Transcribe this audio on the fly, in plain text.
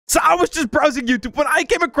So I was just browsing YouTube when I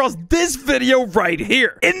came across this video right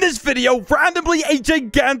here. In this video, randomly a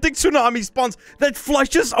gigantic tsunami spawns that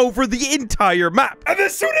flushes over the entire map. And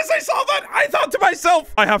as soon as I saw that, I thought to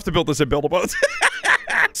myself, I have to build this in build mode.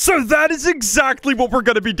 So that is exactly what we're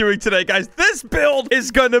going to be doing today, guys. This build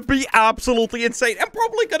is going to be absolutely insane and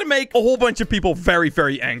probably going to make a whole bunch of people very,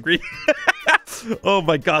 very angry. Oh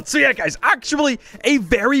my god. So yeah, guys, actually a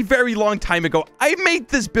very, very long time ago, I made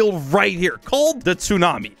this build right here called the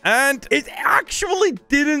Tsunami, and it actually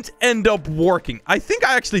didn't end up working. I think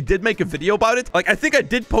I actually did make a video about it. Like, I think I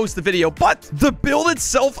did post the video, but the build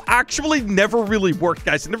itself actually never really worked,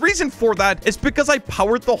 guys. And the reason for that is because I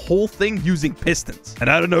powered the whole thing using pistons. And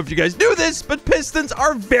I don't know if you guys knew this, but pistons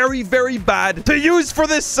are very, very bad to use for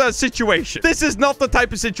this situation. This is not the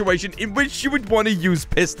type of situation in which you would want to use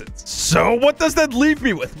pistons. So what does that leave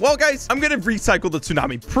me with? Well, guys, I'm gonna recycle the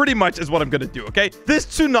tsunami pretty much is what I'm gonna do. Okay, this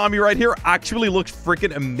tsunami right here actually looks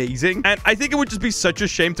freaking amazing, and I think it would just be such a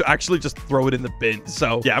shame to actually just throw it in the bin.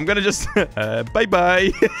 So yeah, I'm gonna just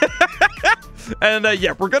bye-bye. And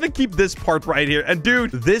yeah, we're gonna keep this part right here. And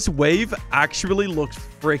dude, this wave actually looks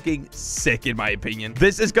freaking sick in my opinion.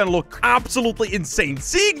 This is gonna look absolutely insane.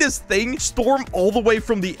 Seeing this thing storm all the way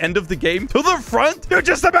from the end of the game to the front, dude,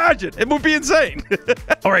 just imagine. It would be insane.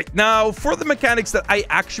 All right, now for the mechanics that I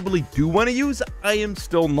actually do want to use, I am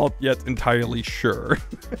still not yet entirely sure.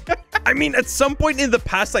 I mean, at some point in the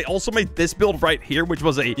past, I also made this build right here, which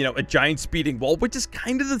was a giant speeding wall, which is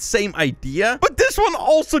kind of the same idea. But this one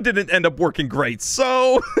also didn't end up working great.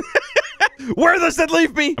 So where does that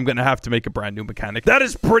leave me? I'm gonna have to make a brand new mechanic. That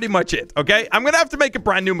is pretty much it, okay? I'm gonna have to make a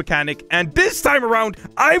brand new mechanic, and this time around,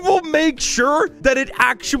 I will make sure that it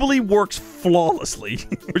actually works flawlessly,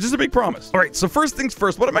 which is a big promise. All right, so first things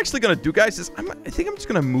first, what I'm actually gonna do, guys, is I think I'm just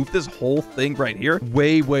gonna move this whole thing right here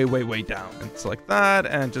way, way, way, way down. And it's like that,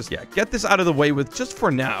 and just, yeah, get this out of the way with just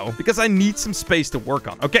for now, because I need some space to work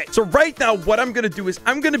on. Okay, so right now, what I'm gonna do is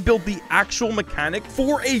I'm gonna build the actual mechanic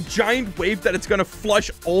for a giant wave that it's gonna flush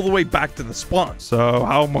all the way back to the spawn. So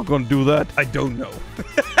how am I gonna do that? I don't know.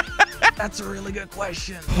 That's a really good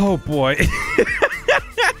question. Oh boy.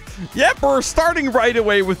 Yep, we're starting right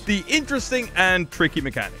away with the interesting and tricky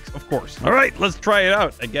mechanics, of course. All right, let's try it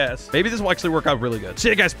out, I guess. Maybe this will actually work out really good. So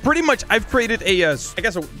yeah, guys, pretty much I've created a, I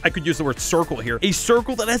guess I could use the word circle here. A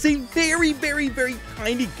circle that has a very, very, very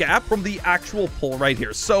tiny gap from the actual pole right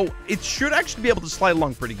here. So it should actually be able to slide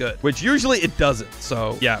along pretty good, which usually it doesn't.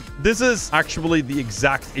 So yeah, this is actually the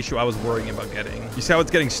exact issue I was worrying about getting. You see how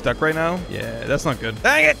it's getting stuck right now? Yeah, that's not good.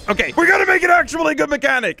 Dang it. Okay, we're gonna make an actually good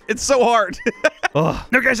mechanic. It's so hard. Ugh.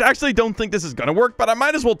 No, guys, I actually don't think this is gonna work, but I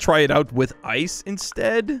might as well try it out with ice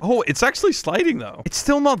instead. Oh, it's actually sliding though. It's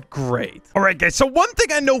still not great. All right, guys, so one thing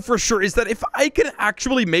I know for sure is that if I can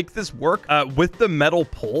actually make this work with the metal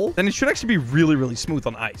pole, then it should actually be really, really smooth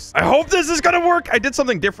on ice. I hope this is gonna work. I did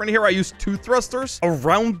something different here. I used 2 thrusters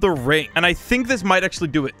around the ring, and I think this might actually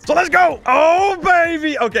do it. So let's go. Oh,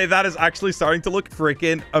 baby. Okay, that is actually starting to look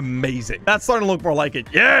freaking amazing. That's starting to look more like it.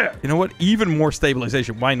 Yeah. You know what? Even more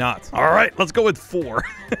stabilization. Why not? All right, let's go with 4.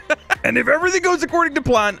 And if everything goes according to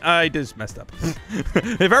plan, I just messed up.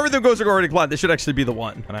 If everything goes according to plan, this should actually be the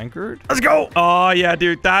one. Unanchored. Let's go. Oh, yeah,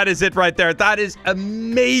 dude. That is it right there. That is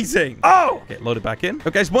amazing. Oh, okay. Load it back in. Okay,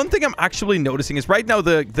 guys, one thing I'm actually noticing is right now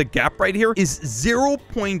the gap right here is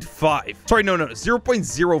 0.5. Sorry, no,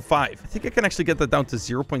 0.05. I think I can actually get that down to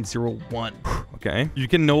 0.01. Okay. You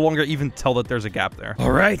can no longer even tell that there's a gap there.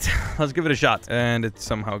 All right. Let's give it a shot. And it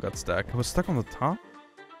somehow got stuck. It was stuck on the top.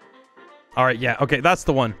 All right, yeah, okay, that's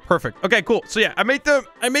the one. Perfect. Okay, cool. So yeah, I made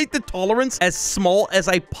the tolerance as small as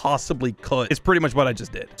I possibly could. It's pretty much what I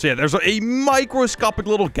just did. So yeah, there's a microscopic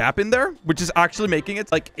little gap in there, which is actually making it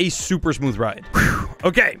like a super smooth ride. Whew.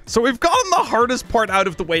 Okay, so we've gotten the hardest part out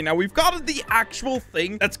of the way. Now we've gotten the actual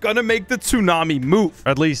thing that's gonna make the tsunami move.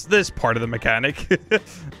 Or at least this part of the mechanic.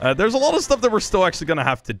 There's a lot of stuff that we're still actually gonna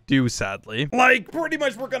have to do, sadly. Like, pretty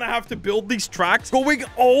much we're gonna have to build these tracks going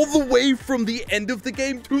all the way from the end of the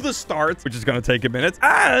game to the start, which is going to take a minute.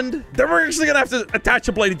 And then we're actually going to have to attach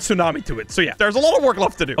a bladed tsunami to it. So yeah, there's a lot of work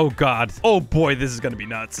left to do. Oh God. Oh boy, this is going to be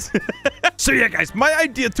nuts. So yeah, guys, my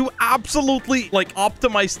idea to absolutely like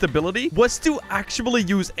optimize stability was to actually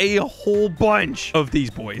use a whole bunch of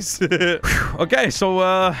these boys. Okay,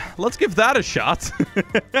 so let's give that a shot.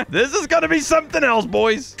 This is going to be something else,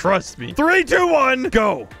 boys. Trust me. 3, 2, 1,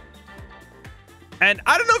 go. And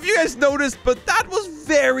I don't know if you guys noticed, but that was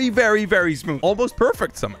very, very, very smooth. Almost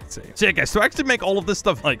perfect, some might say. So yeah, guys, to actually make all of this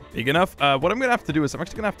stuff like big enough, what I'm gonna have to do is I'm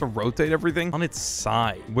actually gonna have to rotate everything on its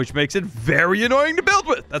side, which makes it very annoying to build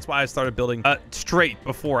with. That's why I started building straight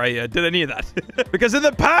before I did any of that. Because in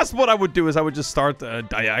the past, what I would do is I would just start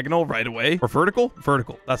diagonal right away, or vertical.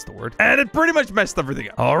 Vertical, that's the word. And it pretty much messed everything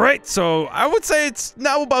up. All right, so I would say it's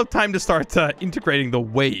now about time to start integrating the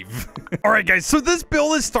wave. All right, guys, so this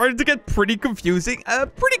build is starting to get pretty confusing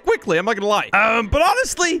pretty quickly. I'm not gonna lie. But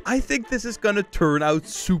honestly, I think this is gonna turn out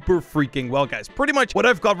super freaking well, guys. Pretty much what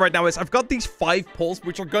I've got right now is I've got these 5 poles,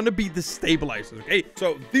 which are gonna be the stabilizers, okay?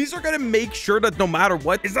 So these are gonna make sure that no matter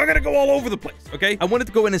what, it's not gonna go all over the place, okay? I want it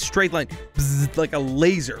to go in a straight line, bzz, like a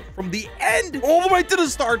laser, from the end all the way to the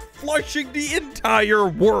start, flushing the entire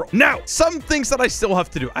world. Now, some things that I still have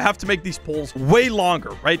to do. I have to make these poles way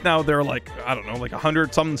longer. Right now, they're like, I don't know, like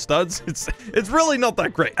 100-something studs. It's really not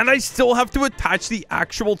that great. And I still have to attach the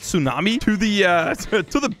actual tsunami to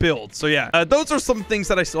the build. So yeah, those are some things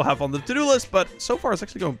that I still have on the to-do list, but so far it's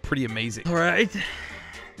actually going pretty amazing. All right.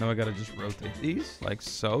 Now I gotta just rotate these like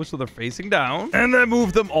so they're facing down, and then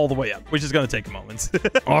move them all the way up, which is gonna take a moment.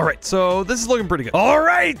 All right, so this is looking pretty good. All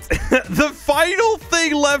right, the final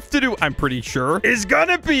thing left to do, I'm pretty sure, is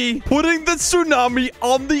gonna be putting the tsunami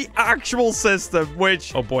on the actual system,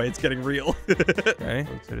 which, oh boy, it's getting real. Okay,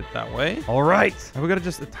 rotate it that way. All right, now we gotta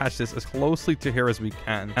just attach this as closely to here as we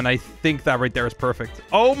can, and I think that right there is perfect.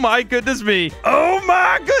 Oh my goodness me. Oh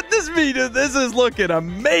my goodness me, dude, this is looking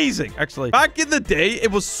amazing. Actually, back in the day, it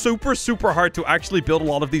was super hard to actually build a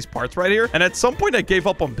lot of these parts right here, and at some point I gave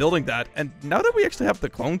up on building that, and now that we actually have the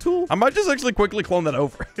clone tool, I might just actually quickly clone that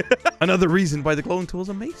over. Another reason why the clone tool is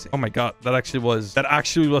amazing. Oh my god, that actually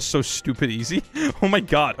was so stupid easy. Oh my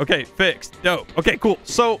god. Okay, fixed. Dope. Okay, cool.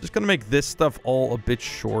 So just gonna make this stuff all a bit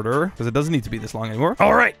shorter because it doesn't need to be this long anymore.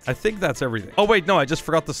 All right, I think that's everything. Oh wait, no, I just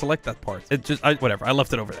forgot to select that part. Whatever, I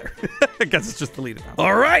left it over there. I guess it's just deleted now.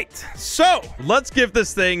 All right, so let's give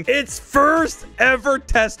this thing its first ever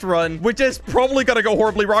test run, which is probably gonna go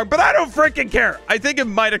horribly wrong, but I don't freaking care. I think it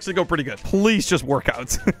might actually go pretty good. Please just work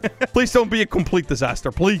out. Please don't be a complete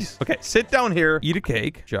disaster, please. Okay, sit down here, eat a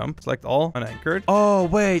cake, jump, select all, unanchored. Oh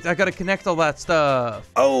wait, I gotta connect all that stuff.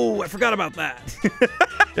 Oh, I forgot about that.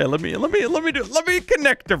 Yeah, let me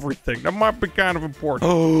connect everything. That might be kind of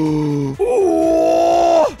important.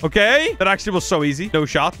 Oh, okay, that actually was so easy. No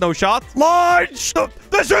shot, no shot. Launch! The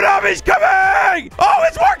tsunami's coming! Oh,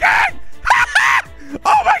 it's working!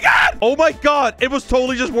 Oh my god! Oh my god! It was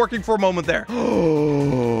totally just working for a moment there.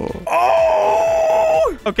 Oh!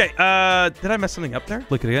 Okay, did I mess something up there?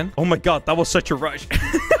 Look it again. Oh my god, that was such a rush.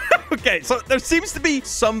 Okay, so there seems to be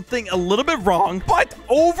something a little bit wrong, but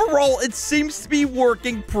overall, it seems to be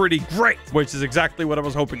working pretty great, which is exactly what I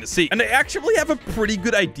was hoping to see. And I actually have a pretty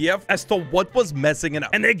good idea as to what was messing it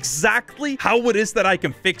up and exactly how it is that I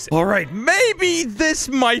can fix it. All right, maybe this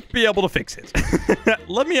might be able to fix it.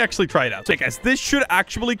 Let me actually try it out. So, guys, this should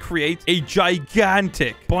actually create a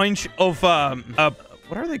gigantic bunch of,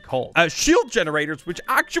 what are they called? Shield generators, which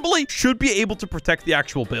actually should be able to protect the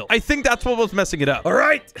actual build. I think that's what was messing it up. All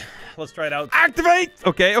right, let's try it out. Activate!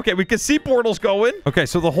 Okay, we can see portals going. Okay,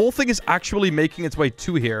 so the whole thing is actually making its way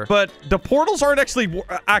to here, but the portals aren't actually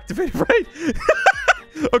activated, right?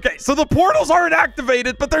 Okay, so the portals aren't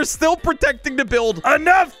activated, but they're still protecting the build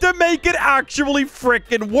enough to make it actually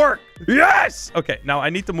freaking work. Yes! Okay, now I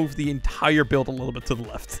need to move the entire build a little bit to the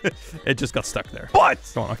left. It just got stuck there. But,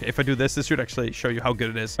 come on, okay, if I do this, this should actually show you how good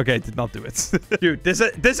it is. Okay, I did not do it. Dude, this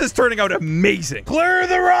is turning out amazing. Clear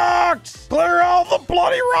the rocks! Clear all the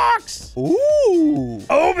bloody rocks! Ooh.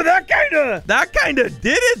 Oh, but that kind of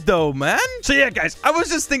did it, though, man. So, yeah, guys, I was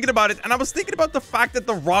just thinking about it, and I was thinking about the fact that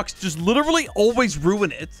the rocks just literally always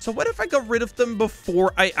ruin it. So, what if I got rid of them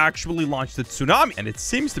before I actually launched the tsunami? And it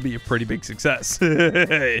seems to be a pretty big success.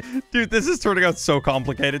 Dude, this is turning out so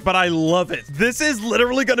complicated, but I love it. This is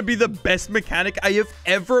literally going to be the best mechanic I have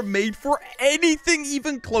ever made for anything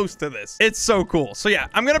even close to this. It's so cool. So yeah,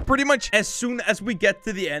 I'm going to pretty much, as soon as we get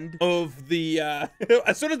to the end of the,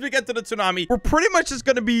 as soon as we get to the tsunami, we're pretty much just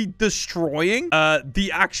going to be destroying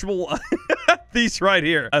the actual, these right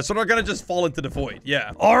here. So they're going to just fall into the void.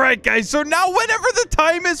 Yeah. All right, guys. So now whenever the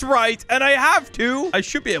time is right, and I have to, I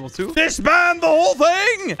should be able to disband the whole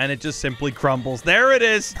thing. And it just simply crumbles. There it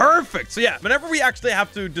is. Perfect. So yeah, whenever we actually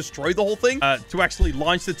have to destroy the whole thing to actually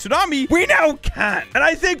launch the tsunami, we now can. And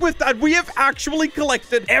I think with that, we have actually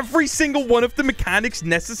collected every single one of the mechanics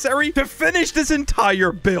necessary to finish this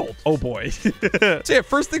entire build. Oh boy. So yeah,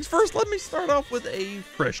 first things first, let me start off with a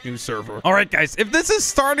fresh new server. All right, guys, if this is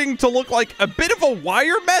starting to look like a bit of a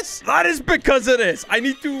wire mess? That is because it is. I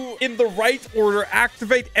need to, in the right order,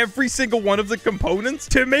 activate every single one of the components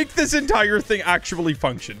to make this entire thing actually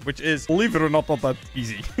function, which is, believe it or not that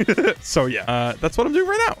easy. So yeah, that's what I'm doing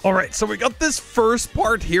right now. All right, so we got this first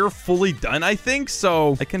part here fully done, I think.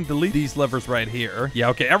 So I can delete these levers right here. Yeah,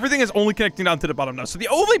 okay. Everything is only connecting down to the bottom now. So the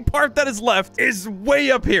only part that is left is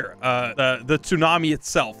way up here. The tsunami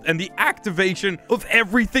itself and the activation of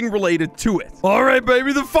everything related to it. All right,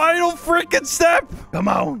 baby, the final freaking step. Come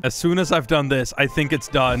on. As soon as I've done this, I think it's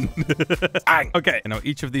done. Okay, now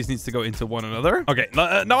each of these needs to go into one another. Okay,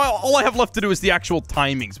 now all I have left to do is the actual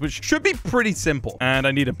timings, which should be pretty simple. And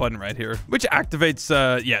I need a button right here, which activates,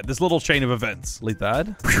 yeah, this little chain of events. Delete that.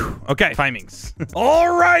 Okay, timings.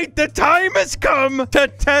 All right, the time has come to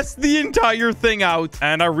test the entire thing out.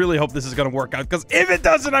 And I really hope this is going to work out, because if it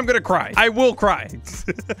doesn't, I'm going to cry. I will cry.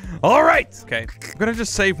 All right. Okay, I'm going to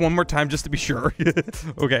just save one more time just to be sure.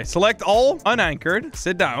 Okay, select all unanchored,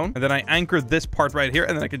 sit down, and then I anchor this part right here,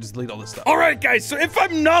 and then I can just delete all this stuff. All right, guys, so if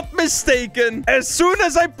I'm not mistaken, as soon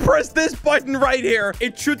as I press this button right here,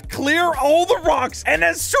 it should clear all the rocks, and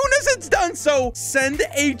as soon as it's done so, send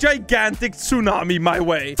a gigantic tsunami my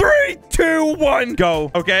way. 3, 2, 1,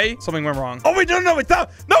 go. Okay, something went wrong. Oh, wait, no,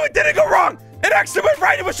 it didn't go wrong. It actually went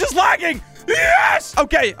right. It was just lagging. Yes!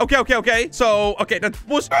 Okay. So, okay, that's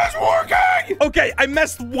working! Okay, I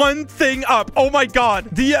messed one thing up. Oh my god.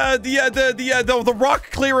 The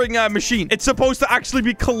rock clearing machine. It's supposed to actually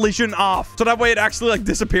be collision off. So that way it actually, like,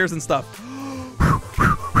 disappears and stuff.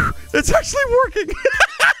 It's actually working.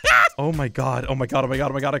 Oh my god. I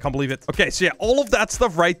can't believe it. Okay, so yeah, all of that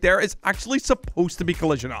stuff right there is actually supposed to be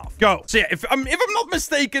collision off. Go. So yeah, if I'm not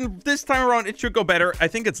mistaken, this time around it should go better. I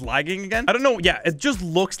think it's lagging again. I don't know. Yeah, it just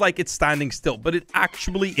looks like it's standing still, but it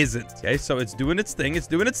actually isn't. Okay, so it's doing its thing.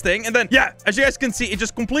 And then, yeah, as you guys can see, it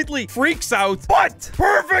just completely freaks out, but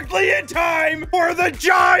perfectly in time for the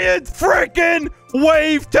giant freaking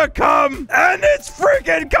wave to come. And it's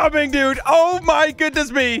freaking coming, dude. Oh my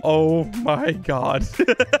goodness me. Oh my god.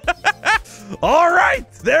 All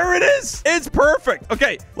right, there it is. It's perfect.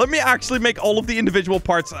 Okay, let me actually make all of the individual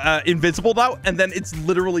parts invisible now, and then it's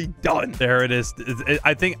literally done. There it is.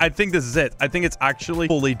 I think this is it. I think it's actually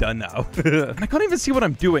fully done now. And I can't even see what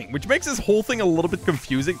I'm doing, which makes this whole thing a little bit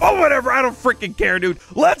confusing. Oh, whatever. I don't freaking care, dude.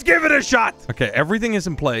 Let's give it a shot. Okay, everything is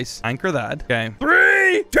in place. Anchor that. Okay.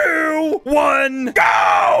 3, 2, 1,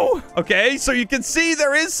 go. Okay, so you can see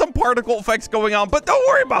there is some particle effects going on, but don't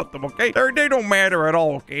worry about them, okay? They don't matter at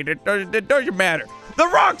all, okay? It doesn't matter. The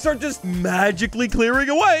rocks are just magically clearing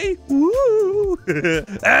away. Woo!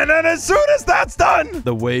 And then as soon as that's done,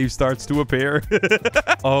 the wave starts to appear.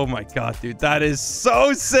 Oh my god, dude. That is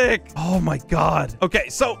so sick. Oh my god. Okay,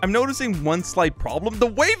 so I'm noticing one slight problem. The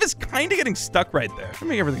wave is kind of getting stuck right there. Let me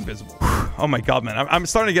make everything visible. Oh my god, man. I'm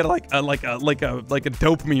starting to get like a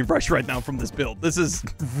dopamine rush right now from this build. This is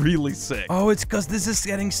really sick. Oh, it's because this is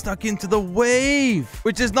getting stuck into the wave,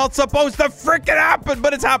 which is not supposed to freaking happen,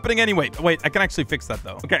 but it's happening anyway. Wait, I can actually fix that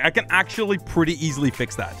though. Okay, I can actually pretty easily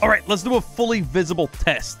fix that. All right, let's do a fully visible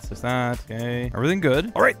test. Just that. Okay, everything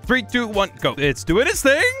good. All right, 3, 2, 1, go. It's doing its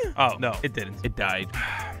thing. Oh no, it didn't. It died.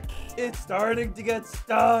 It's starting to get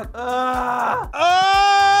stuck.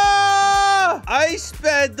 I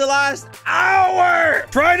spent the last hour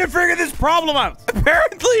trying to figure this problem out.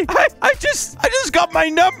 Apparently, I just got my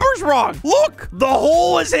numbers wrong. Look, the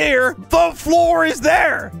hole is here. The floor is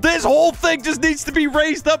there. This whole thing just needs to be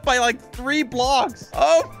raised up by like 3 blocks.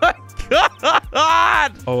 Oh my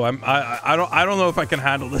god. Oh, I don't know if I can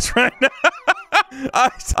handle this right now.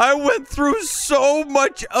 I went through so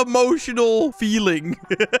much emotional feeling.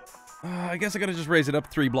 I guess I gotta just raise it up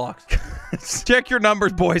 3 blocks. Check your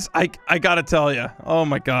numbers, boys. I gotta tell you. Oh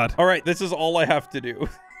my god. All right, this is all I have to do.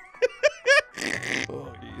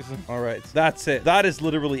 Oh, all right, that's it. That is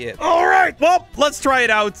literally it. All right, well, let's try it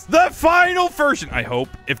out. The final version. I hope.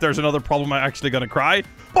 If there's another problem, I'm actually gonna cry.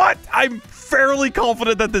 But I'm fairly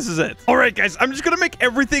confident that this is it. All right, guys, I'm just gonna make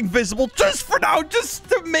everything visible just for now, just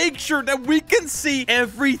to make sure that we can see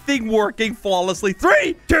everything working flawlessly.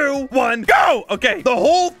 3, 2, 1, go. Okay, the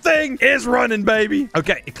whole thing is running, baby.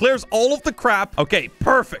 Okay, it clears all of the crap. Okay,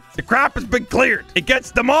 perfect. The crap has been cleared. It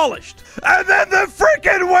gets demolished. And then the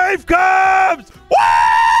freaking wave comes.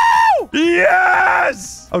 Woo!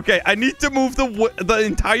 Yes! Okay, I need to move the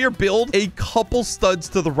entire build a couple studs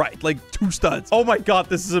to the right, like 2 studs. Oh my god,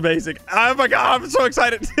 this is amazing. Oh my god, I'm so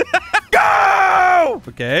excited. Go! go!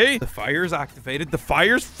 Okay, the fire's activated. The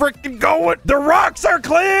fire's freaking going. The rocks are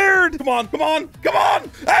cleared. Come on, come on, come on.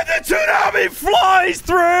 And the tsunami flies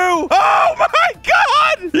through. Oh my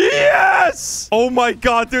God. Yes. Oh my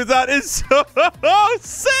God, dude, that is so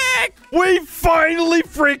sick. We finally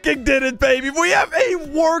freaking did it, baby. We have a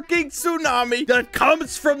working tsunami that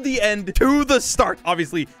comes from the end to the start.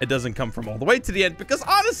 Obviously, it doesn't come from all the way to the end because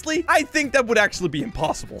honestly, I think that would actually be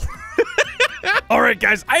impossible. All right,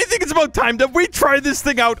 guys, I think it's about time that we try this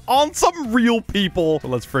thing out on some real people. So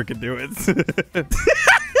let's freaking do it.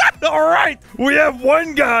 All right, we have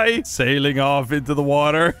one guy sailing off into the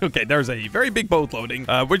water. Okay, there's a very big boat loading,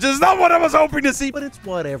 which is not what I was hoping to see, but it's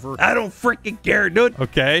whatever. I don't freaking care, dude.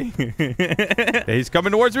 Okay. He's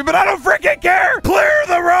coming towards me, but I don't freaking care. Clear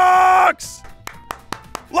the rocks.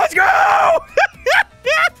 Let's go.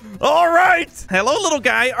 All right. Hello, little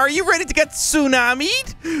guy. Are you ready to get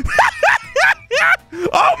tsunami'd?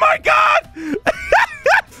 Oh, my God.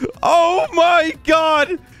 Oh, my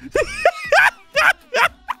God.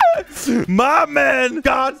 My man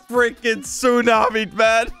got freaking tsunami'd,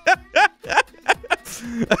 man.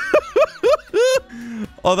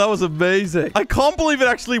 Oh, that was amazing. I can't believe it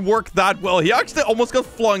actually worked that well. He actually almost got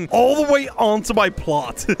flung all the way onto my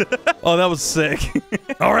plot. Oh, that was sick.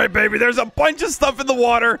 All right, baby. There's a bunch of stuff in the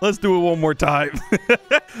water. Let's do it one more time.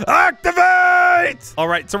 Activate! All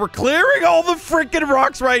right, so we're clearing all the freaking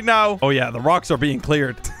rocks right now. Oh, yeah, the rocks are being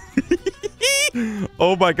cleared.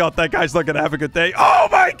 Oh, my God. That guy's not going to have a good day. Oh,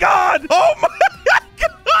 my God. Oh, my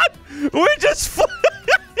God. We just...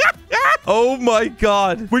 Oh, my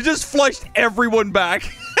God. We just flushed everyone back.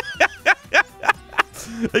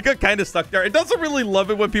 It got kind of stuck there. It doesn't really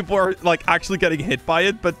love it when people are, like, actually getting hit by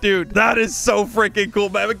it. But, dude, that is so freaking cool,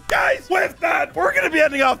 man. But, guys, with that, we're going to be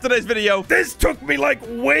ending off today's video. This took me, like,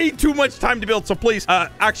 way too much time to build. So, please,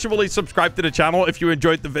 actually subscribe to the channel if you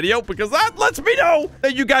enjoyed the video. Because that lets me know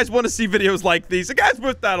that you guys want to see videos like these. So, guys,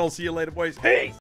 with that, I'll see you later, boys. Peace.